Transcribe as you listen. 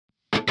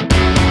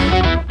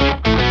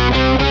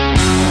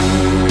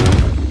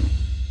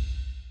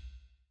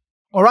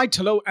All right,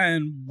 hello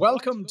and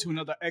welcome to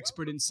another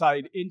Expert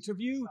Inside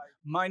interview.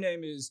 My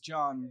name is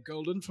John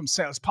Golden from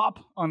Sales Pop,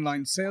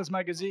 online sales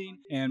magazine,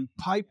 and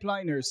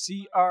Pipeliner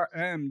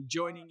CRM,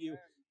 joining you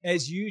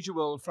as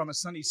usual from a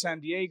sunny San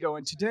Diego.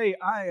 And today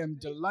I am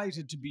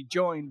delighted to be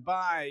joined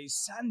by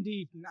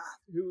Sandeep Nath,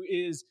 who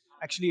is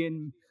actually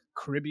in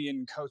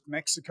Caribbean coast,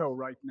 Mexico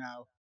right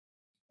now.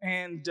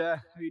 And how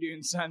you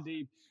doing,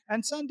 Sandeep?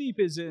 And Sandeep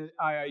is an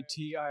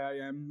IIT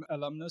IIM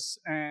alumnus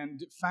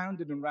and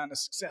founded and ran a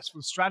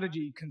successful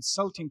strategy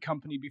consulting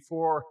company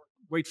before,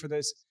 wait for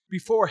this,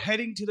 before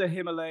heading to the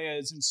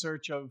Himalayas in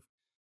search of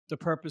the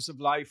purpose of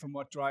life and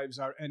what drives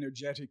our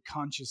energetic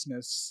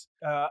consciousness.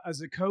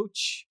 As a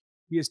coach,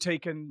 he has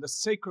taken the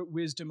sacred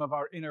wisdom of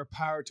our inner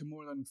power to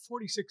more than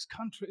 46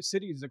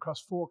 cities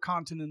across 4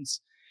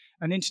 continents,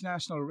 an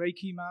international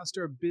Reiki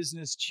master,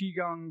 business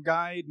Qigong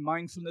guide,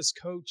 mindfulness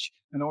coach,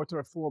 and author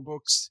of 4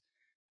 books.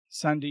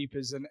 Sandeep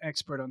is an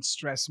expert on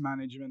stress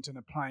management and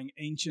applying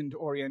ancient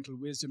Oriental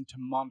wisdom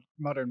to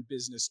modern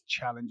business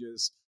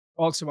challenges.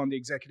 Also on the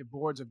executive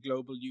boards of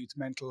Global Youth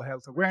Mental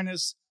Health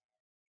Awareness,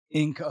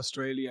 Inc.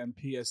 Australia, and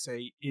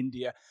PSA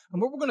India.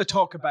 And what we're going to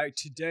talk about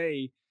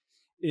today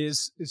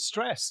is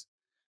stress.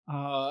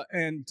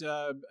 And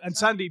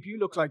Sandeep, you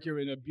look like you're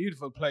in a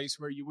beautiful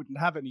place where you wouldn't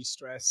have any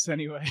stress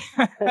anyway.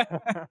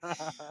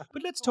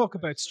 But let's talk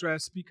about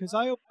stress because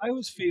I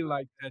always feel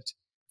like that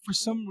for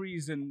some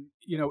reason,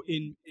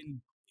 in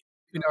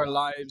our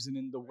lives and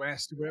in the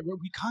West, where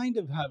we kind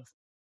of have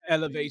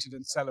elevated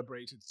and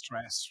celebrated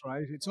stress,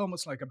 right? It's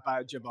almost like a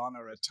badge of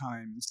honor at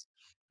times.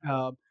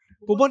 Uh,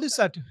 but what is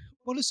that?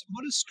 What does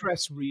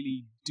stress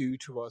really do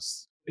to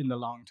us in the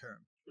long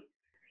term?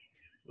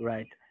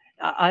 Right.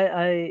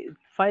 I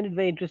find it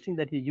very interesting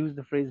that you use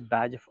the phrase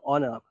badge of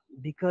honor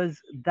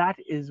because that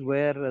is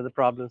where the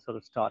problem sort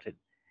of started.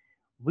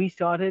 We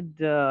started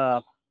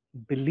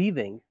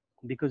believing,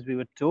 because we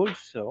were told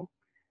so,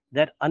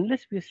 that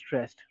unless we're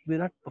stressed, we're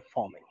not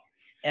performing.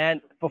 And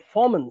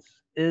performance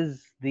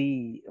is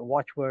the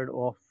watchword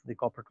of the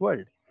corporate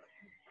world.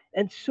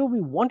 And so we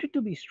wanted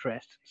to be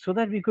stressed so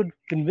that we could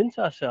convince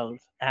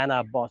ourselves and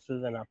our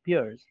bosses and our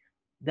peers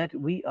that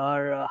we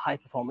are high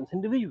performance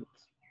individuals.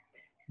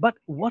 But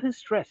what is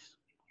stress?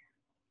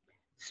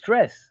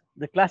 Stress,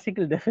 the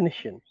classical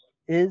definition,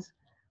 is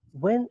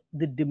when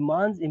the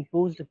demands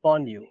imposed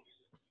upon you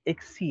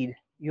exceed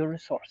your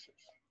resources,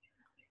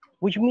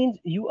 which means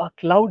you are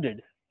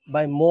clouded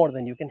by more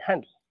than you can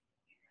handle.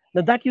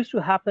 Now, that used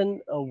to happen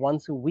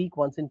once a week,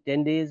 once in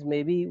 10 days,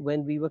 maybe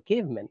when we were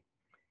cavemen.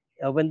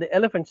 When the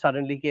elephant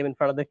suddenly came in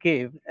front of the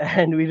cave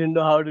and we didn't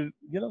know how to,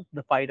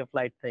 the fight or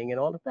flight thing and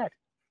all of that.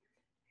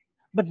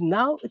 But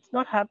now it's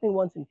not happening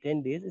once in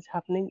 10 days, it's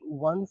happening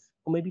once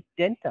or maybe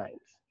 10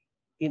 times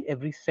in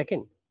every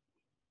second.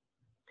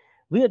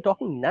 We are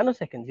talking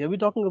nanoseconds here. We're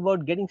talking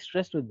about getting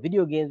stressed with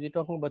video games. We're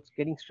talking about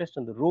getting stressed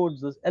on the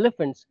roads. Those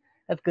elephants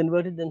have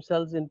converted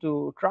themselves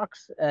into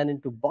trucks and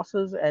into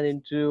bosses and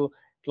into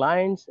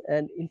clients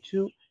and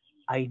into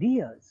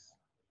ideas.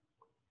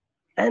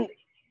 And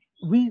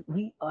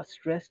we are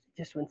stressed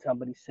just when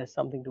somebody says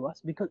something to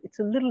us because it's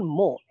a little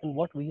more than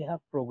what we have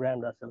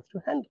programmed ourselves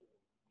to handle.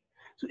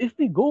 So if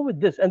we go with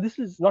this, and this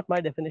is not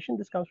my definition,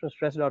 this comes from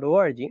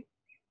stress.org,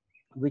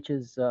 which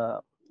is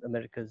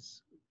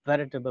America's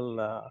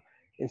veritable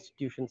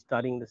institution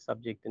studying the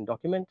subject and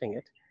documenting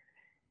it.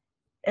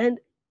 And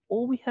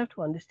all we have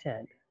to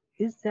understand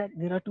is that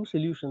there are two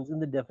solutions in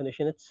the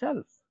definition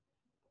itself.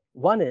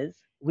 One is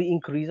we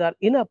increase our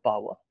inner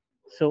power.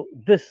 So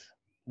this,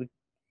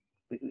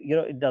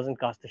 it doesn't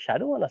cast a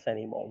shadow on us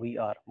anymore. We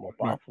are more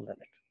Right. powerful than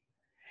it.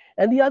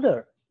 And the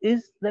other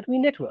is that we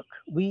network,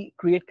 we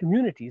create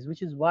communities,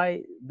 which is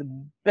why the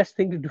best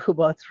thing to do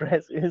about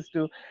stress is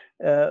to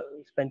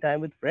spend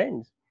time with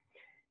friends.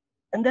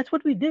 And that's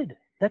what we did.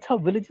 That's how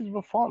villages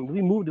were formed.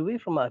 We moved away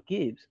from our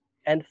caves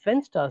and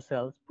fenced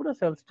ourselves, put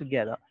ourselves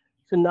together.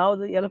 So now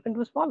the elephant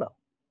was smaller.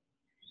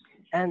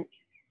 And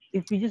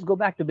if we just go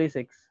back to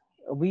basics,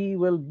 we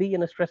will be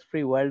in a stress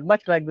free world,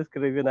 much like this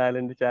Caribbean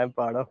island, which I'm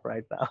part of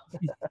right now.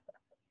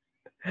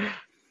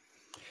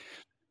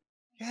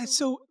 Yeah.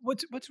 So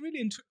what's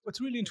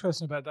really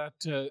interesting about that,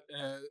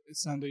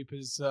 Sandeep,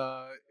 is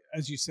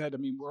as you said. I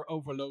mean, we're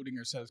overloading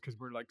ourselves because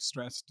we're like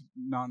stressed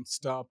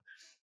nonstop.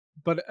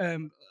 But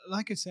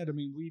like I said, I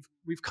mean,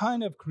 we've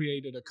kind of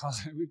created a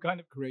we've kind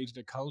of created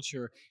a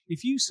culture.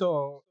 If you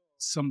saw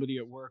somebody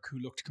at work who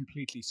looked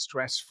completely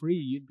stress free,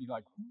 you'd be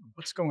like,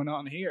 "What's going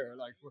on here?"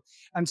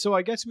 And so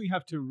I guess we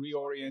have to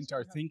reorient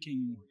our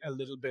thinking a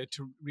little bit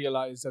to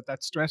realize that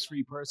that stress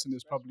free person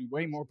is probably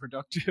way more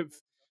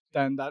productive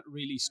than that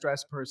really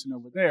stressed person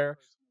over there.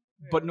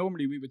 But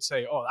normally we would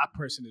say, "Oh, that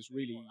person is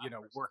really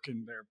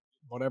working their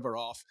whatever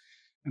off,"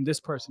 and this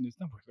person is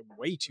no,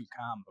 way too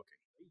calm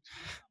looking.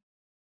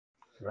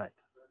 Right.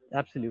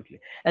 Absolutely.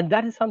 And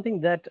that is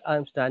something that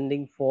I'm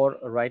standing for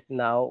right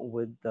now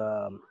with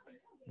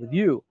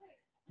you.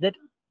 That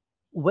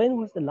when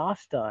was the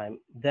last time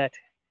that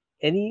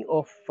any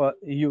of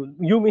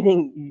you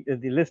meaning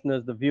the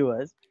listeners, the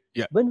viewers,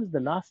 Yeah. when was the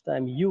last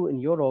time you in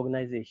your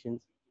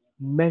organizations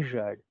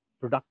measured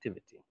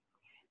productivity?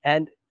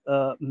 and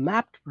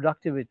mapped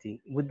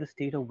productivity with the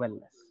state of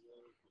wellness.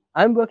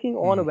 I'm working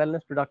on a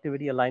wellness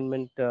productivity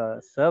alignment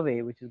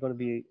survey, which is going to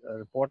be a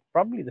report,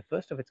 probably the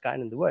first of its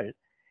kind in the world.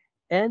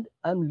 And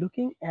I'm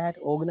looking at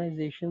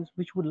organizations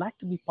which would like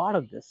to be part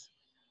of this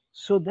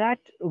so that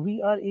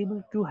we are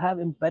able to have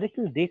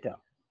empirical data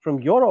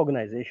from your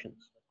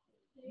organizations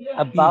Mm.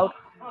 about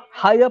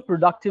higher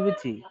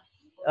productivity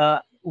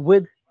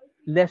with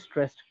less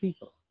stressed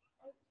people.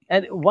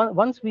 And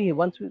once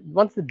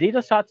the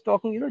data starts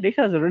talking,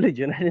 data is a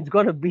religion, and it's Yeah.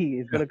 going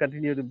to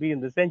continue to be in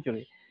the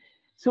century.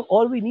 So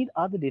all we need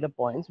are the data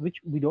points,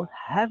 which we don't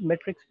have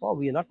metrics for.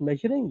 We are not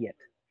measuring yet.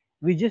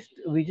 We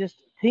just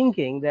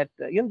thinking that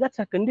that's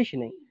a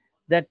conditioning.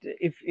 That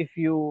if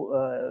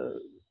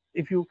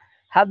you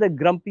have that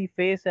grumpy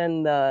face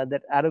and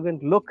that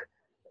arrogant look,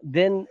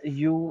 then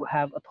you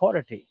have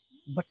authority.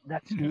 But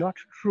that's Yeah. not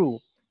true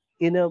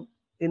in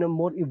a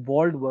more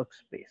evolved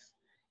workspace,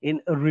 in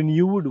a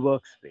renewed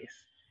workspace,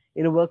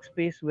 in a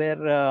workspace where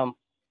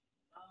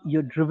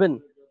you're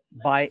driven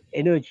by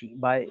energy,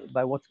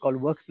 by what's called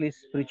workplace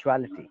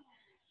spirituality.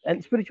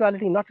 And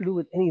spirituality not to do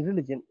with any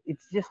religion.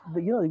 It's just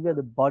you have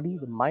the body,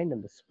 the mind,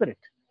 and the spirit.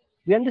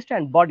 We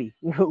understand body,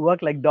 we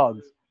work like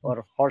dogs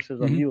or horses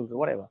or Mhm. mules or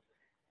whatever,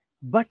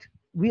 but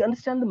we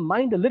understand the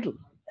mind a little.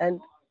 And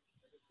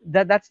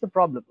that's the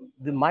problem.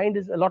 The mind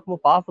is a lot more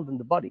powerful than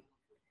the body.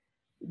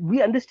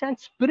 We understand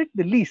spirit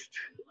the least,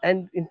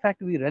 and in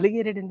fact we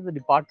relegate it into the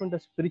department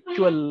of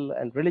spiritual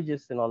and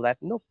religious and all that.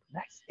 No,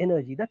 that's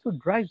energy. That's what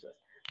drives us.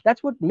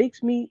 That's what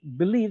makes me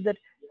believe that,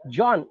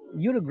 John,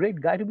 you're a great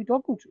guy to be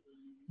talking to.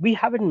 We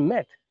haven't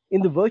met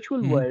in the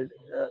virtual Mhm. world.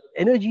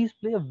 Energies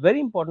play a very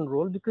important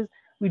role because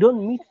we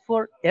don't meet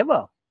forever,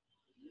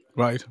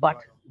 Right. but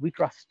we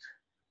trust.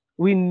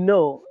 We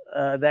know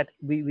that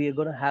we are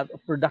going to have a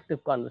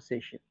productive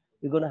conversation.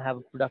 We're going to have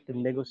a productive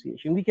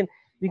negotiation. We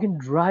can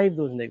drive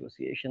those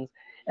negotiations.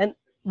 And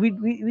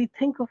we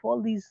think of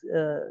all these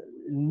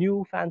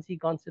new fancy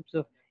concepts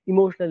of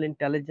emotional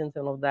intelligence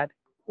and all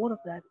of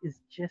that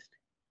is just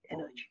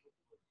energy.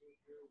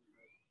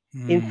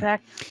 In Mm.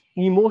 fact,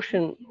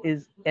 emotion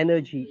is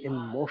energy in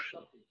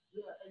motion.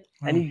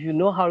 And Oh. if you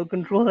know how to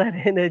control that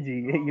energy,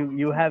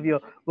 you have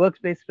your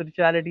workspace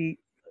spirituality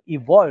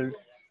evolved,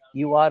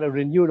 you are a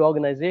renewed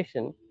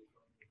organization,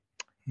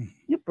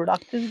 your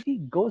productivity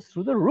goes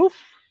through the roof.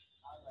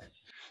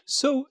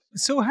 So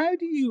how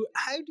do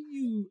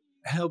you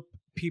help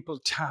people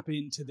tap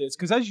into this?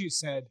 Because as you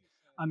said,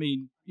 I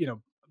mean,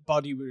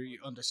 body we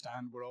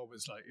understand. We're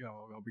always like,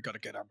 well, we got to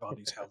get our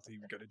bodies healthy.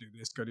 We got to do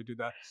this, got to do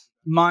that.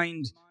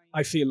 Mind,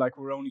 I feel like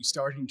we're only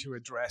starting to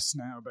address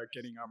now about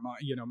getting our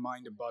mind,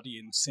 mind and body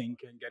in sync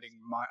and getting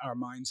our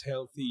minds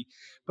healthy.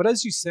 But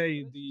as you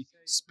say, the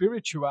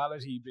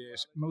spirituality bit,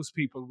 most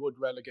people would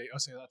relegate. I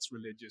say that's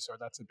religious, or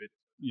that's a bit,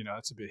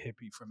 that's a bit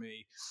hippie for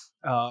me.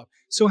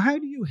 So, how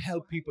do you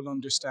help people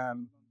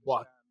understand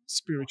what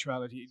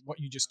spirituality, what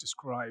you just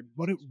described,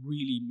 what it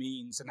really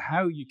means, and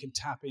how you can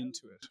tap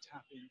into it?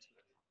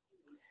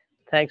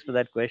 Thanks for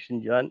that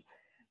question, John.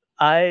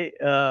 I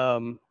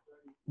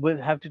will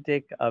have to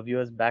take our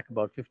viewers back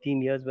about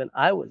 15 years when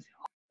I was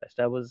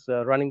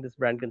running this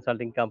brand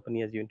consulting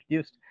company, as you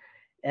introduced,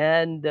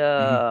 and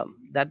Hmm.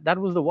 that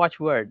was the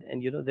watchword.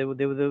 And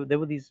there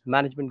were these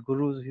management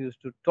gurus who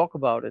used to talk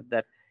about it,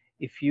 that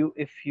if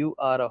you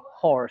are a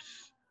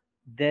horse,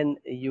 then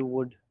you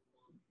would,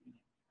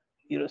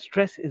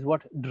 stress is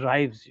what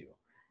drives you,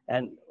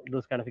 and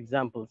those kind of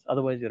examples.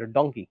 Otherwise, you're a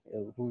donkey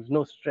who's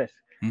no stress,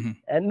 Hmm.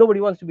 and nobody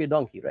wants to be a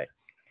donkey, right?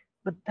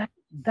 But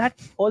that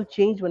all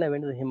changed when I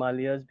went to the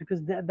Himalayas, because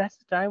that's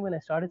the time when I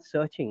started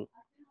searching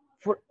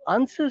for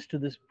answers to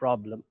this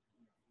problem,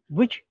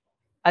 which,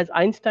 as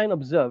Einstein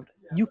observed,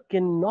 you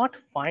cannot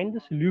find the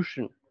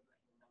solution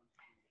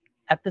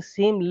at the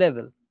same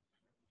level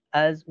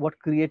as what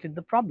created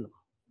the problem.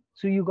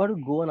 So you got to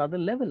go another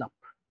level up,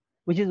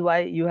 which is why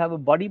you have a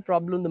body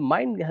problem, the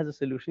mind has a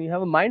solution. You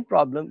have a mind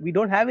problem, we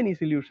don't have any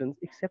solutions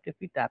except if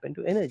we tap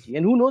into energy.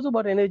 And who knows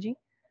about energy?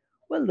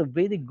 Well, the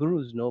Vedic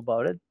gurus know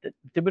about it. The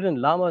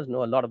Tibetan lamas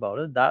know a lot about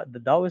it.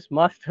 The Taoist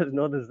masters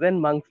know. The Zen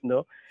monks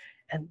know.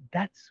 And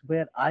that's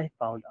where I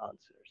found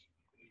answers.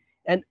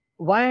 And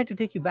why I had to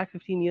take you back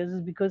 15 years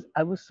is because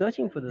I was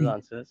searching for those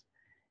answers,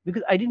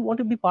 because I didn't want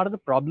to be part of the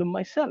problem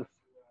myself,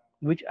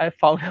 which I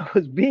found I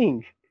was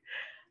being.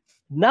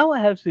 Now I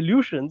have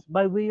solutions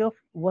by way of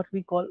what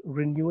we call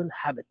renewal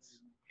habits,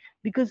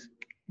 because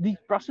the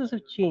process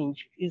of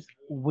change is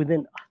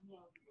within us.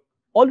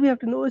 All we have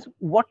to know is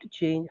what to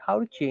change, how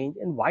to change,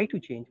 and why to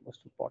change,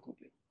 most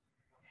importantly.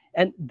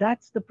 And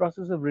that's the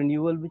process of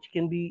renewal, which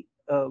can be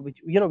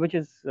which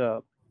is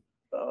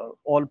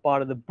all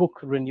part of the book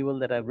Renewal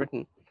that I've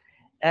written,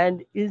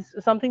 and is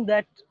something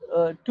that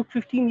took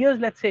 15 years,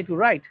 let's say, to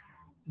write,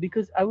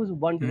 because I was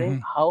wondering,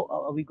 Hmm. how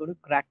are we going to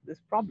crack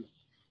this problem?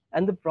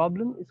 And the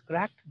problem is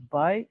cracked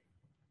by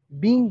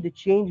being the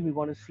change we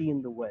want to see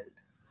in the world.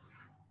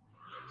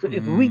 So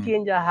if we Mm.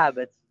 change our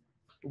habits,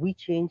 we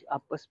change our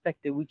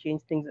perspective, we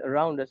change things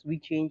around us, we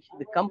change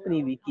the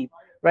company we keep.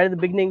 Right at the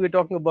beginning, we're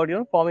talking about,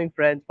 forming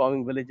friends,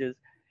 forming villages.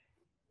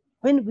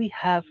 When we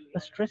have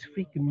a stress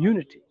free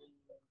community,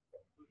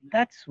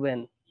 that's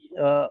when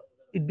uh,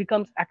 it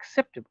becomes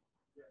acceptable.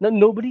 Now,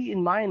 nobody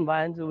in my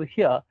environs over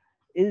here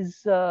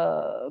is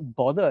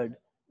bothered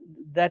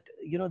that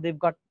they've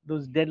got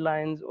those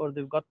deadlines or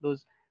they've got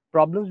those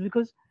problems,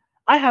 because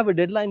I have a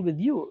deadline with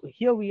you.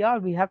 Here we are,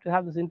 we have to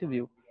have this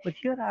interview, but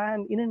here I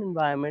am in an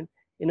environment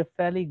in a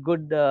fairly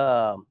good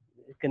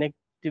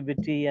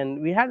connectivity,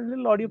 and we had a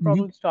little audio Hmm.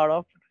 problem to start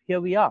off. Here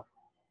we are,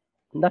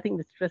 nothing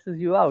that stresses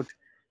you out,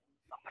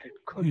 but it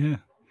could. Yeah.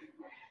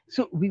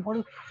 So we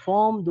want to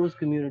form those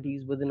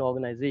communities within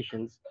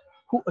organizations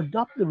who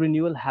adopt the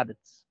renewal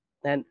habits.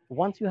 And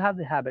once you have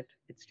the habit,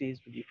 it stays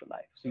with you for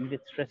life. So you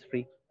get stress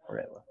free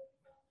forever.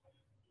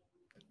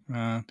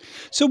 Uh,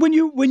 so when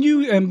you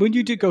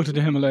did go to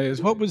the Himalayas,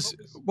 what was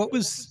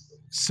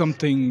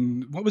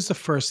the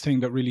first thing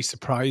that really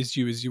surprised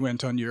you as you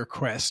went on your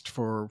quest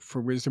for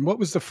wisdom? What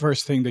was the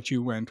first thing that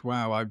you went,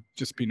 wow, I've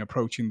just been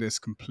approaching this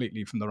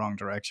completely from the wrong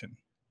direction?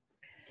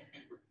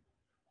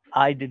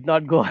 I did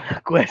not go on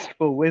a quest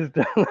for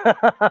wisdom.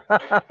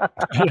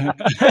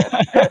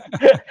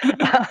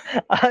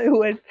 I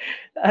went,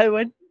 I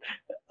went,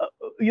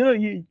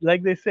 you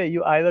like they say,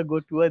 you either go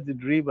towards a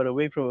dream or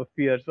away from a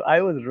fear. So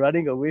I was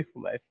running away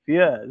from my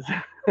fears.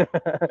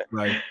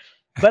 Right.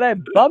 But I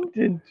bumped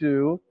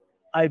into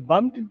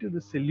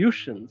the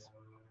solutions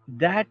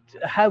that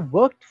have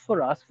worked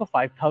for us for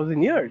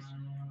 5,000 years.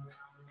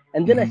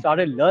 And then I Hmm.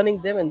 started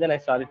learning them, and then I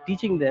started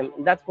teaching them.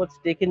 And that's what's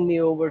taken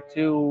me over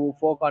to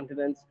four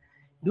continents,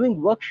 doing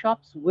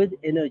workshops with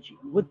energy,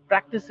 with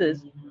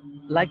practices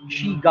like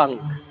qigong.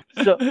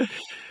 So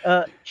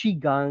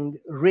qigong,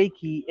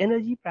 reiki,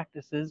 energy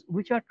practices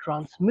which are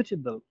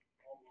transmittable,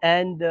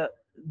 and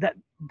that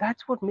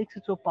that's what makes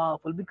it so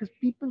powerful, because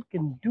people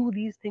can do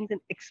these things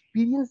and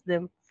experience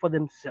them for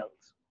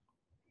themselves.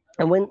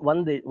 And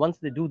once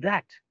they do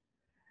that,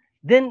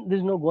 then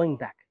there's no going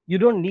back. You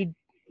don't need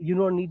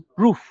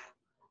proof,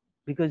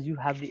 because you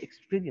have the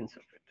experience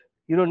of it.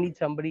 You don't need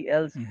somebody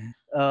else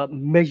Hmm.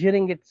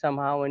 measuring it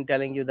somehow and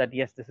telling you that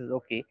yes, this is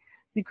okay,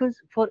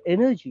 because for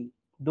energy,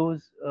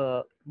 those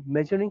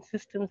measuring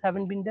systems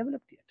haven't been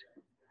developed yet.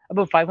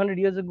 About 500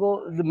 years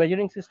ago, the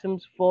measuring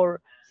systems for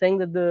saying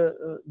that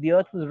the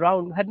Earth was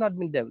round had not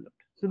been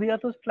developed. So the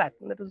Earth was flat,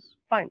 and that was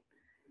fine.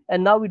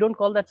 And now we don't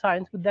call that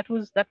science, but that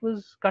was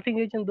cutting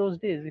edge in those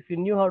days. If you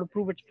knew how to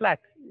prove it's flat,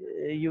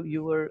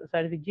 you were a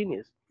scientific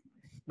genius.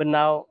 But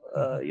now,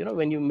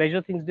 when you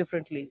measure things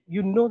differently,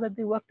 you know that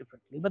they work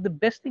differently. But the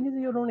best thing is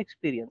your own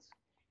experience.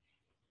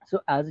 So,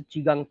 as a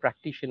qigong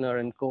practitioner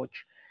and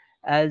coach,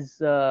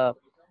 as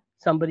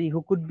somebody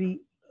who could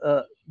be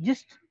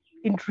just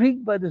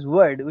intrigued by this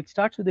word, which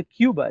starts with a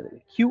Q, by the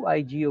way,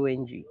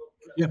 Qigong.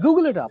 Yeah.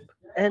 Google it up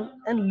and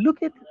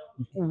look at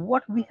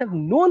what we have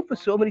known for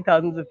so many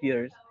thousands of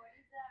years.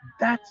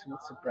 That's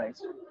what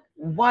surprised me.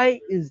 Why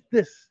is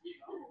this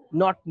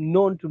not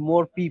known to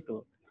more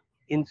people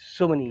in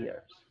so many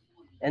years?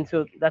 And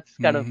so that's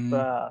kind of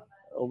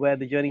Hmm. where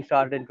the journey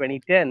started in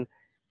 2010,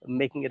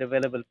 making it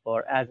available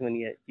for as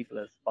many people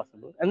as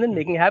possible, and then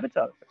making habits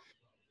out of it.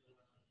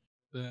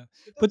 Yeah.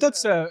 But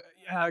that's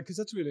yeah, because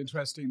that's really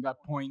interesting,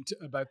 that point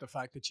about the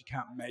fact that you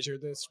can't measure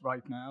this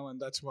right now, and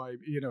that's why,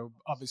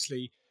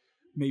 obviously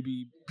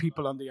maybe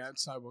people on the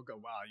outside will go,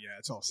 wow, yeah,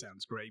 it all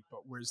sounds great,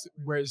 but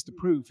where's the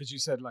proof? As you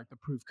said, like, the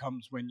proof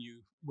comes when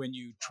you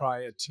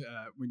try it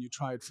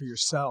for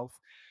yourself.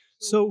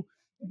 So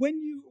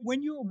when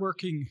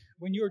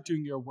you're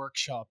doing your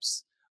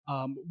workshops,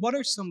 what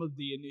are some of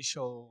the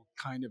initial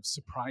kind of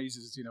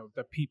surprises,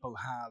 that people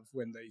have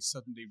when they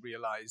suddenly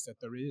realize that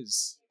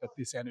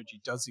this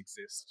energy does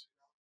exist?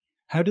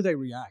 How do they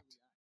react?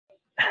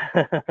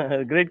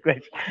 Great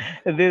question.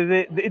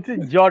 It's a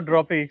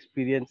jaw-dropping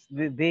experience.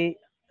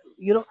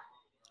 You know,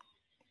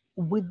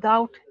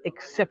 without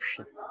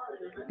exception,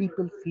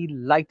 people feel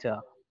lighter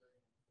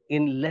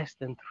in less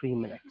than 3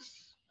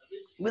 minutes.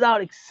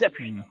 Without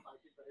exception, Mm.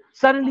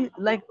 suddenly,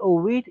 like a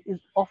weight is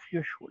off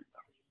your shoulder.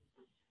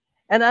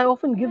 And I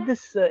often give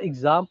this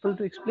example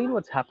to explain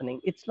what's happening.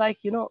 It's like,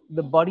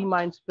 the body,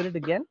 mind, spirit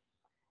again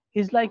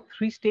is like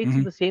three states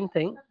of Hmm. the same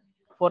thing.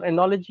 For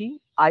analogy,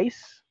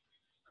 ice,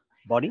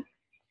 body;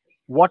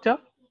 water,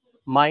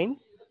 mind,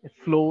 it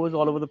flows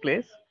all over the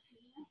place;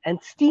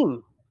 and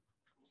steam,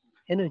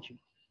 energy,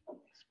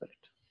 spirit.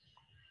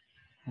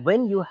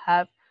 When you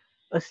have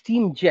a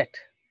steam jet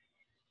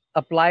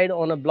applied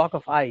on a block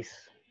of ice,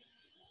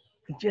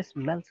 it just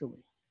melts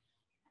away.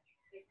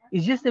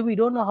 It's just that we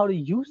don't know how to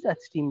use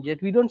that steam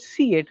jet. We don't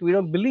see it, we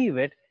don't believe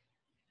it.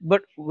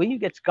 But when you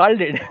get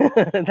scalded,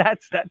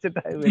 that's the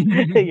time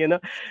when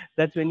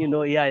that's when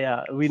yeah,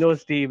 yeah, we know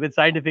steam. It's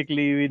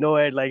scientifically, we know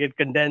it, like it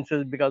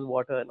condenses because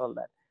water and all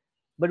that.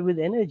 But with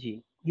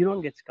energy, you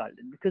don't get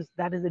scalded, because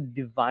that is a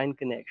divine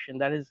connection.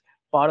 That is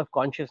part of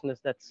consciousness.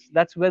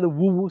 That's where the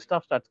woo-woo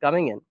stuff starts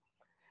coming in.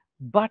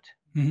 But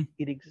Hmm.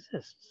 it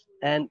exists.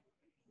 And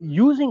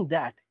using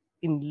that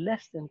in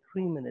less than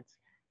 3 minutes,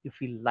 you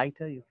feel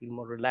lighter, you feel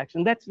more relaxed.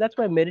 And that's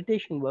why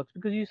meditation works,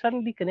 because you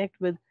suddenly connect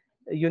with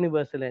a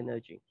universal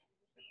energy.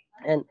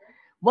 And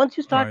Once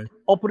you start Right.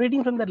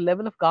 operating from that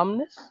level of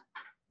calmness,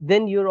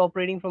 then you're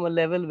operating from a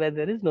level where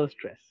there is no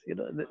stress.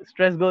 The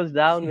stress goes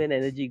down when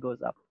energy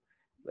goes up.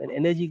 When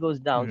energy goes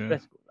down, Yeah.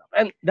 stress goes up.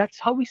 And that's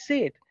how we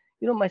say it.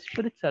 My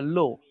spirits are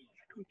low.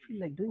 I don't feel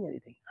like doing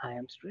anything. I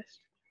am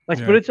stressed. My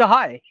Yeah. spirits are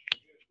high.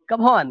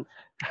 Come on.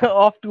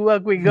 Off to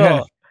work we Yeah.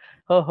 go.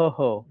 Ho, ho,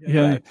 ho.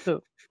 Yeah. Right.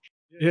 So,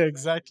 Yeah.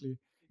 Exactly.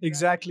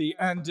 Exactly.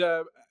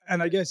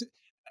 And I guess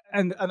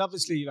and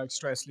obviously like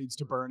stress leads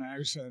to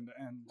burnout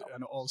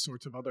and all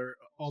sorts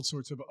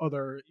of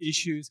other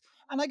issues.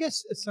 And I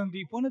guess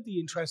Sandeep, one of the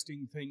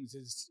interesting things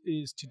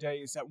is today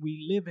is that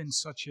we live in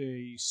such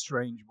a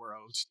strange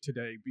world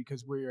today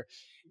because we're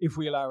if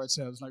we allow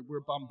ourselves like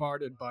we're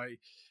bombarded by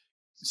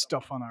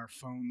stuff on our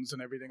phones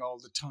and everything all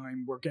the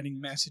time. We're getting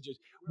messages.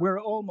 We're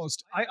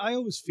almost, I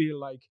always feel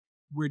like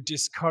we're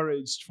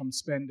discouraged from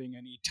spending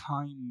any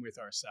time with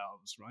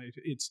ourselves, right?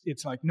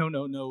 It's like, no,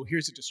 no, no,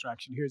 here's a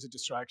distraction, here's a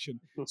distraction.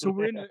 So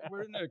we're in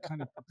a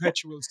kind of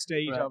perpetual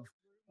state right. of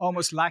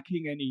almost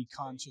lacking any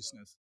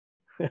consciousness.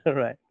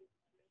 right.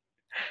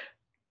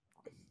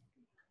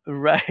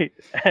 Right.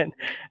 And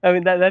I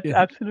mean, that's Yeah.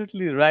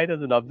 absolutely right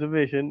as an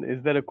observation.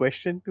 Is there a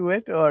question to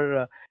it?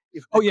 Or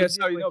if Oh there yeah, could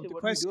be a sorry, no, question, the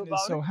what do we do question is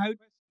about it? so how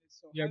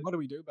yeah, what do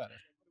we do about it?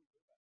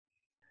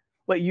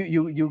 Well,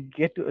 you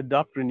get to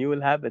adopt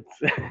renewal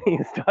habits.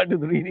 You start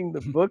with reading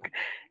the book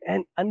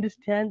and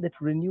understand that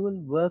renewal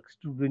works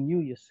to renew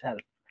yourself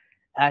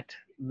at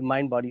the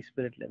mind, body,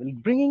 spirit level,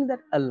 bringing that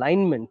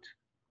alignment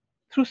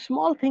through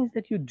small things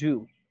that you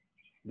do,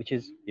 which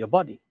is your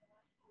body,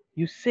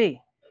 you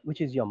say,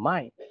 which is your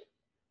mind,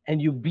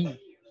 and you be,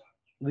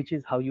 which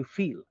is how you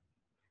feel.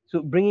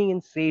 So bringing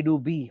in say, do,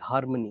 be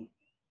harmony.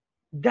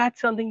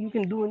 That's something you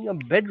can do in your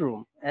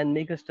bedroom and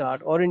make a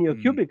start, or in your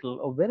Mm, cubicle,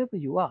 or wherever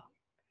you are.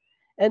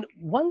 And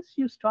once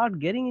you start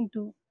getting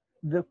into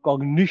the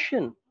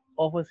cognition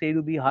of a say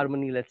to be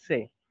harmony, let's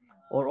say,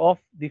 or of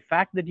the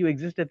fact that you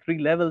exist at three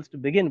levels to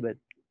begin with,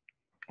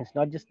 it's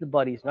not just the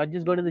body, it's not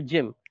just going to the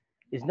gym,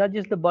 it's not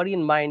just the body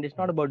and mind, it's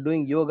not about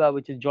doing yoga,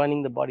 which is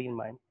joining the body and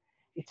mind.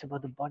 It's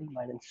about the body,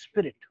 mind, and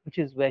spirit, which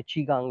is where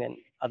Qigong and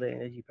other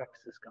energy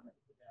practices come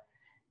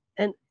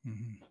in. And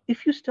mhm.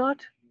 if you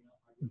start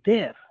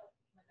there,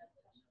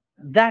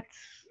 that's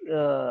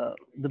the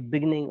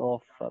beginning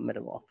of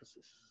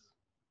metamorphosis.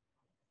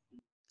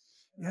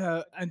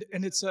 Yeah, and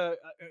it's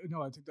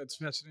no, I think that's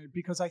fascinating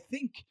because I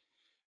think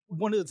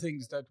one of the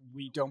things that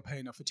we don't pay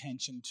enough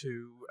attention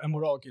to, and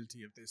we're all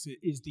guilty of this,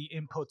 is the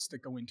inputs that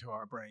go into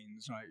our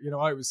brains, right?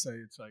 I always say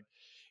it's like,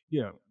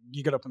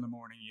 you get up in the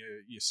morning,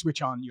 you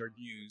switch on your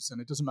news,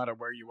 and it doesn't matter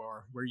where you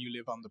are, where you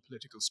live on the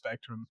political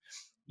spectrum.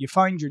 You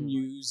find your Hmm.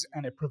 news,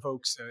 and it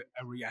provokes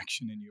a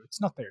reaction in you.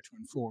 It's not there to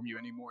inform you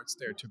anymore; it's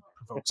there to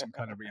provoke some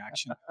kind of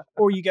reaction.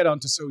 Or you get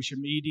onto social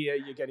media,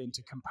 you get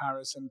into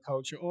comparison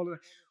culture. All of that.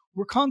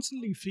 We're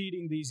constantly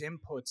feeding these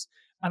inputs,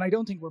 and I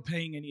don't think we're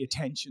paying any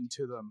attention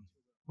to them.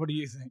 What do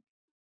you think?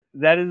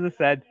 That is the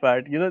sad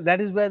part.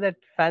 That is where that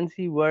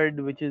fancy word,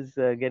 which is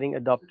getting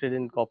adopted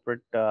in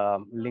corporate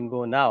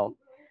lingo now,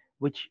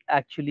 which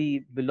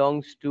actually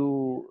belongs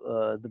to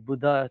the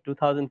Buddha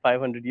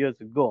 2,500 years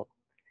ago.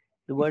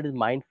 The word is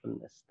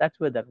mindfulness. That's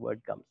where that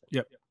word comes in.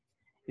 Yep.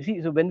 You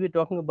see, so when we're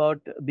talking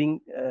about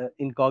being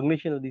in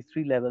cognition of these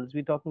three levels,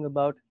 we're talking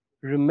about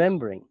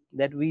remembering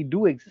that we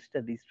do exist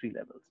at these three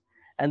levels.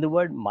 And the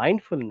word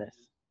mindfulness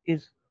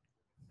is,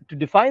 to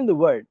define the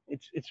word,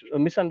 it's a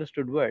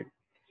misunderstood word.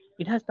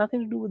 It has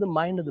nothing to do with the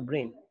mind or the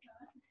brain.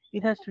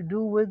 It has to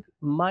do with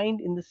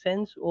mind in the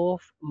sense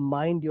of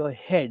mind your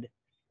head.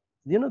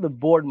 The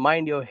board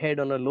mind your head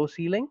on a low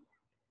ceiling.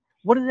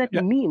 What does that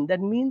Yeah. mean?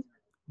 That means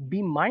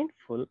be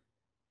mindful,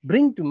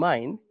 bring to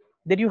mind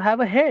that you have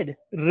a head.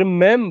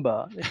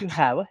 Remember that you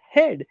have a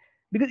head.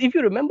 Because if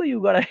you remember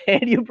you got a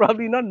head, you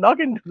probably not knock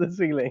into the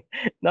ceiling,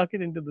 knock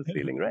it into the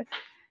ceiling, right?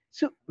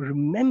 So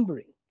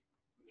remembering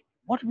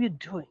what we're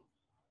doing,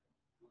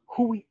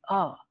 who we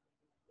are,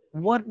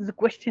 what is the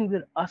question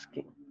we're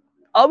asking?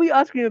 Are we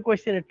asking a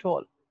question at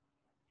all?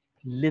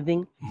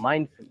 Living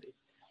mindfully,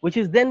 which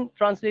is then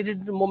translated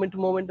into moment to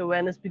moment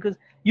awareness, because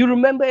you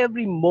remember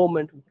every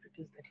moment what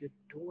it is that you're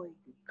doing,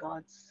 for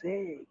God's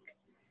sake.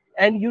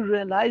 And you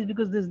realize,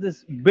 because there's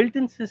this built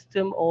in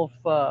system of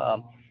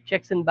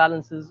checks and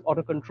balances,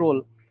 auto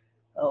control,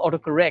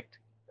 autocorrect,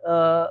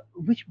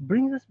 which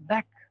brings us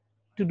back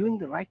to doing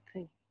the right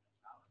thing.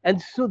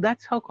 And so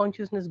that's how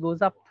consciousness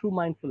goes up, through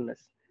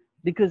mindfulness,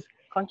 because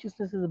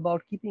consciousness is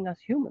about keeping us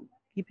human,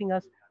 keeping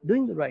us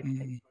doing the right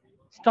thing. Mm,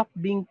 Stop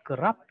being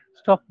corrupt,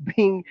 stop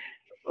being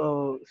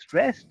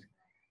stressed,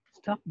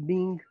 stop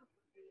being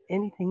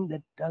anything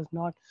that does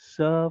not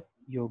serve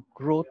your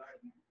growth,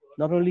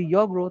 not only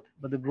your growth,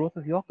 but the growth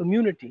of your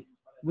community,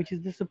 which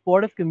is the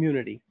supportive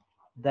community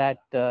that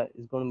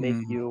is going to make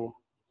mm. you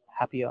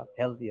happier,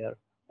 healthier,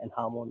 and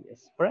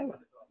harmonious forever.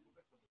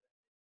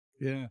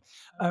 Yeah,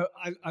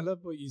 I love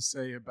what you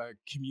say about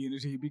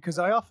community because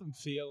I often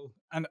feel,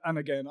 and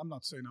again, I'm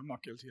not saying I'm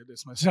not guilty of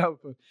this myself,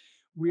 but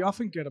we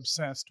often get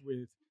obsessed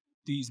with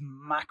these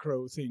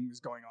macro things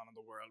going on in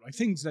the world, like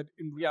things that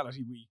in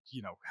reality we,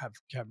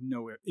 have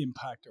no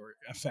impact or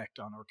effect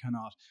on or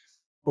cannot.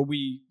 But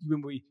we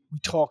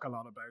talk a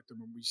lot about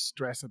them and we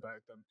stress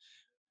about them.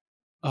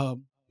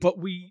 But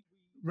we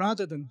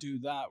rather than do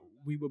that,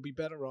 we will be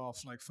better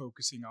off like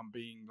focusing on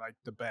being like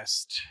the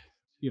best,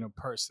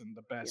 person,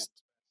 the Yeah.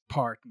 best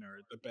partner,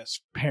 the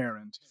best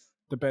parent,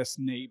 the best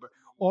neighbor,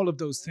 all of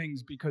those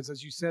things. Because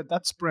as you said,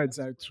 that spreads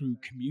out through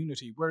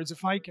community. Whereas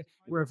if I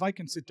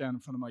can sit down in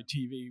front of my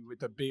TV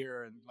with a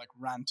beer and like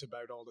rant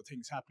about all the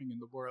things happening in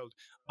the world,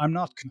 I'm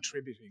not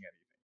contributing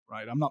anything,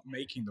 right? I'm not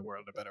making the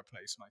world a better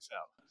place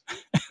myself.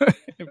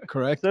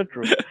 Correct. So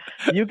true.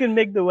 You can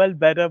make the world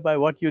better by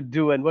what you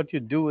do, and what you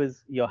do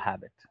is your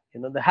habit.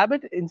 The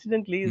habit,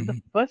 incidentally, is the Hmm.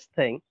 first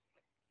thing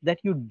that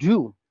you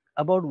do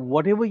about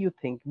whatever you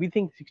think. We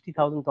think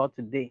 60,000 thoughts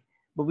a day,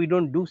 but we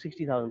don't do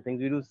 60,000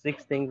 things. We do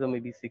six things or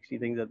maybe 60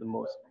 things at the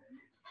most.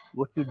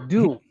 What you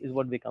do is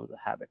what becomes a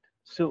habit.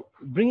 So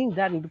bringing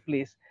that into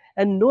place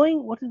and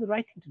knowing what is the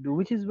right thing to do,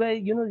 which is where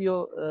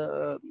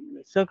your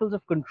circles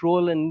of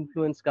control and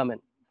influence come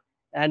in,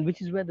 and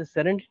which is where the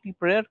serenity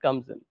prayer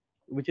comes in,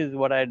 which is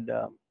what I'd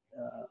uh,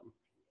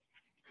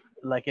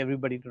 like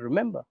everybody to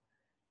remember,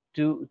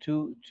 to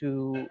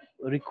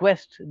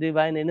request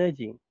divine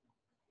energy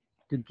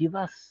to give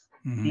us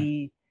Hmm.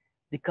 the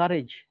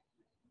courage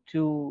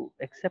to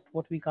accept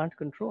what we can't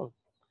control,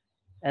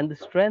 and the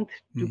strength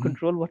to Hmm.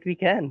 control what we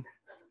can,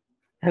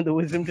 and the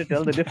wisdom to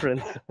tell the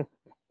difference.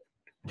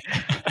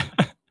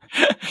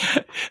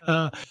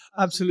 uh,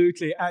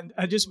 Absolutely. And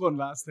just one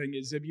last thing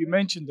is, if you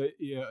mentioned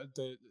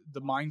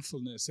the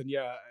mindfulness, and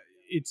yeah,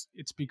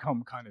 it's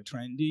become kind of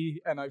trendy,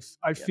 and I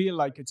Yep. feel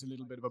like it's a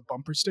little bit of a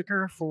bumper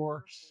sticker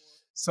for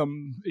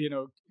some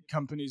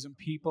companies and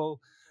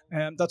people.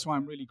 And that's why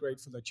I'm really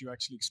grateful that you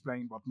actually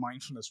explained what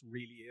mindfulness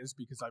really is,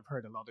 because I've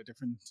heard a lot of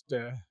different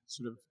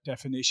sort of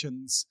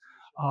definitions.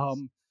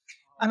 Um,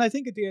 and I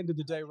think at the end of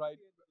the day, right,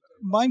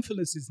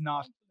 mindfulness is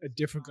not a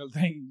difficult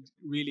thing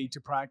really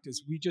to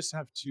practice. We just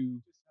have to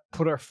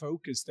put our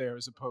focus there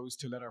as opposed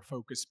to let our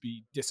focus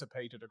be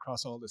dissipated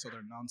across all this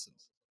other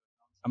nonsense.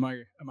 Am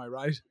I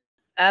right?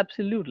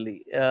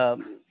 Absolutely,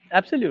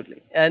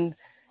 absolutely. And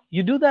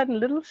you do that in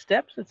little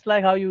steps. It's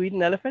like how you eat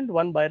an elephant,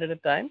 one bite at a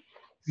time.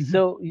 Hmm.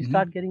 So you Hmm.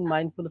 start getting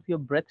mindful of your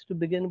breath to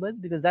begin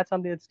with, because that's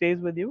something that stays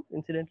with you.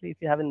 Incidentally, if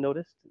you haven't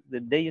noticed, the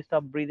day you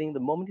stop breathing, the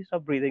moment you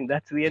stop breathing,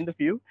 that's the end of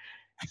you.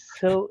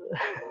 So,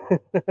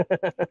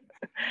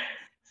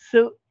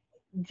 so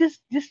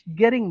just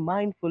getting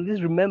mindful,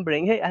 just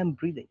remembering, hey, I'm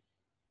breathing,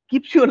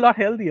 keeps you a lot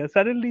healthier.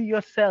 Suddenly,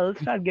 your cells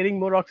start getting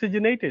more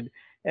oxygenated,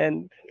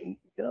 and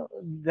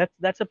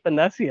that's a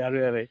panacea,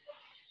 really.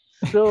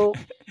 So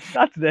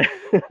starts there.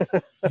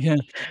 Yeah,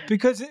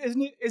 because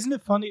isn't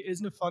it funny?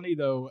 Isn't it funny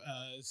though,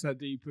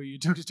 Sandeep? You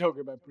talk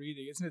about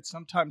breathing. Isn't it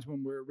sometimes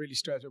when we're really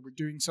stressed or we're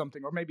doing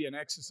something, or maybe an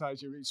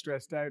exercise, you're really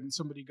stressed out, and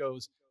somebody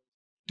goes,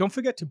 "Don't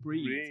forget to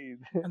breathe," Breathe.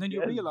 and then you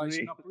Yes, realize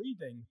you're breathe. not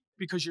breathing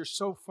because you're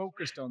so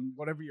focused on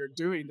whatever you're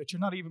doing that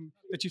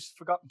that you've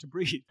forgotten to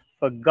breathe.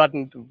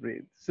 Forgotten to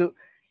breathe. So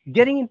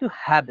getting into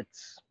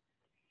habits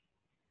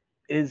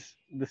is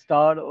the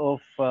start of.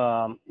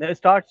 It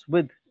starts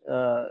with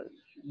uh,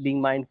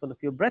 being mindful of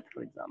your breath,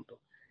 for example,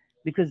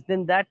 because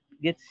then that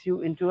gets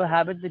you into a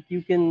habit that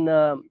you can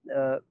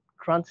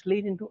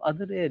translate into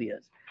other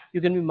areas.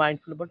 You can be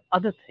mindful about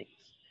other things,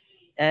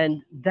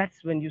 and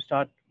that's when you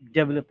start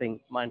developing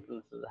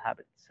mindfulness as a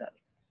habit itself.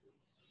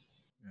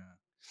 Yeah.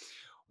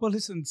 Well,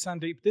 listen,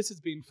 Sandeep, this has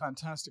been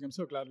fantastic. I'm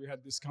so glad we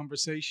had this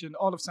conversation.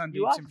 All of You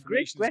Sandeep's ask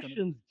great information is going to.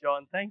 questions,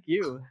 John. Thank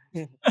you.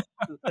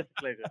 It's such a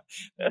pleasure.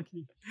 Thank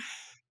you.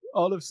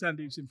 All of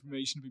Sandeep's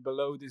information will be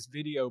below this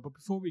video. But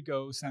before we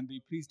go,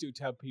 Sandeep, please do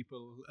tell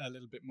people a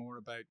little bit more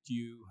about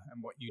you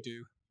and what you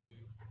do.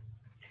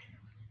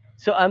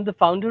 So I'm the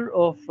founder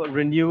of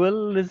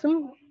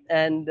renewalism,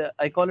 and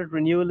I call it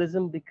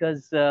renewalism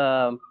because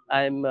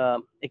I'm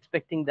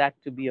expecting that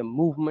to be a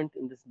movement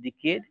in this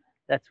decade.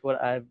 That's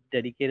what I've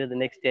dedicated the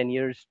next 10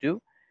 years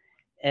to.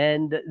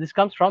 And this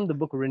comes from the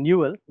book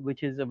Renewal,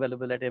 which is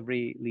available at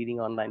every leading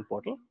online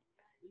portal.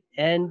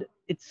 And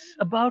it's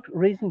about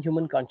raising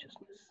human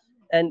consciousness.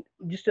 And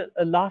just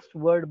a last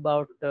word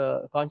about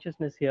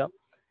consciousness here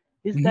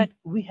is Hmm. that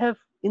we have,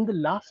 in the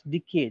last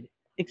decade,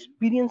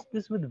 experienced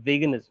this with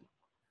veganism.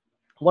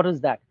 What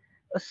is that?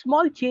 A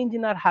small change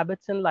in our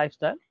habits and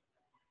lifestyle,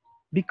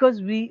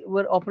 because we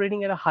were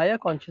operating at a higher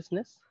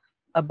consciousness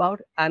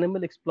about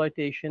animal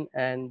exploitation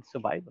and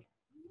survival.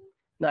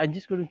 Now, I'm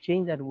just going to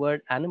change that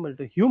word animal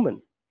to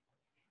human.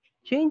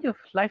 Change of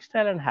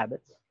lifestyle and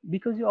habits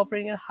because you're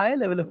operating at a higher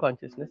level of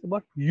consciousness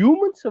about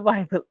human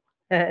survival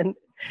and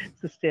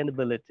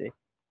sustainability.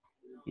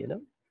 You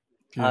know,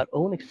 Good. our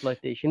own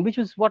exploitation, which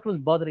was what was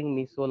bothering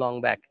me so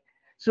long back.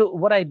 So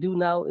what I do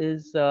now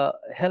is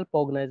help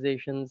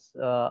organizations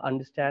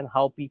understand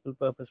how people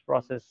purpose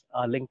process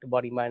are linked to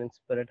body, mind, and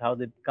spirit, how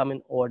they come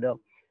in order,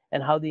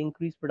 and how they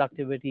increase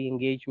productivity,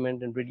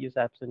 engagement, and reduce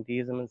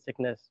absenteeism and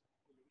sickness.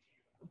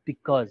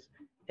 Because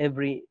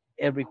every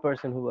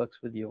person who works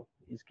with you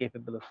is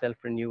capable of self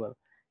renewal,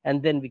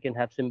 and then we can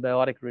have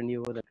symbiotic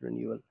renewal,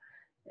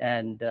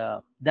 and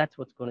that's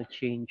what's going to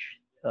change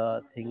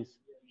things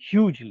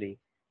hugely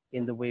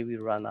in the way we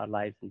run our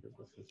lives and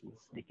businesses in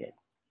this decade.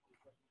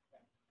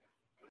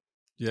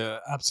 Yeah,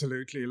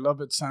 absolutely. Love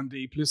it,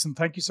 Sandeep. Listen,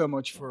 thank you so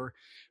much for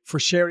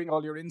sharing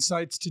all your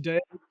insights today.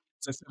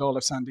 As I said, all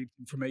of Sandeep's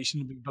information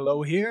will be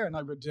below here, and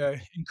I would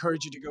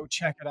encourage you to go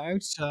check it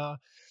out.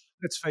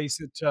 Let's face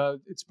it,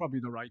 it's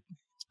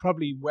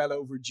probably well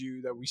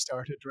overdue that we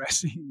start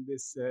addressing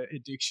this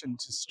addiction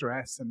to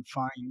stress and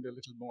find a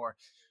little more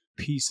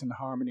peace and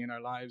harmony in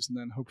our lives, and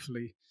then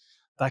hopefully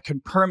that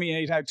can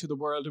permeate out to the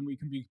world, and we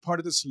can be part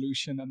of the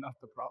solution and not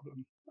the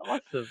problem.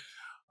 Awesome.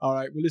 All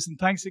right. Well, listen,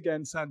 thanks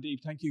again,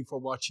 Sandeep. Thank you for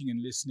watching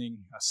and listening.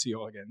 I'll see you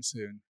all again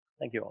soon.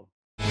 Thank you all.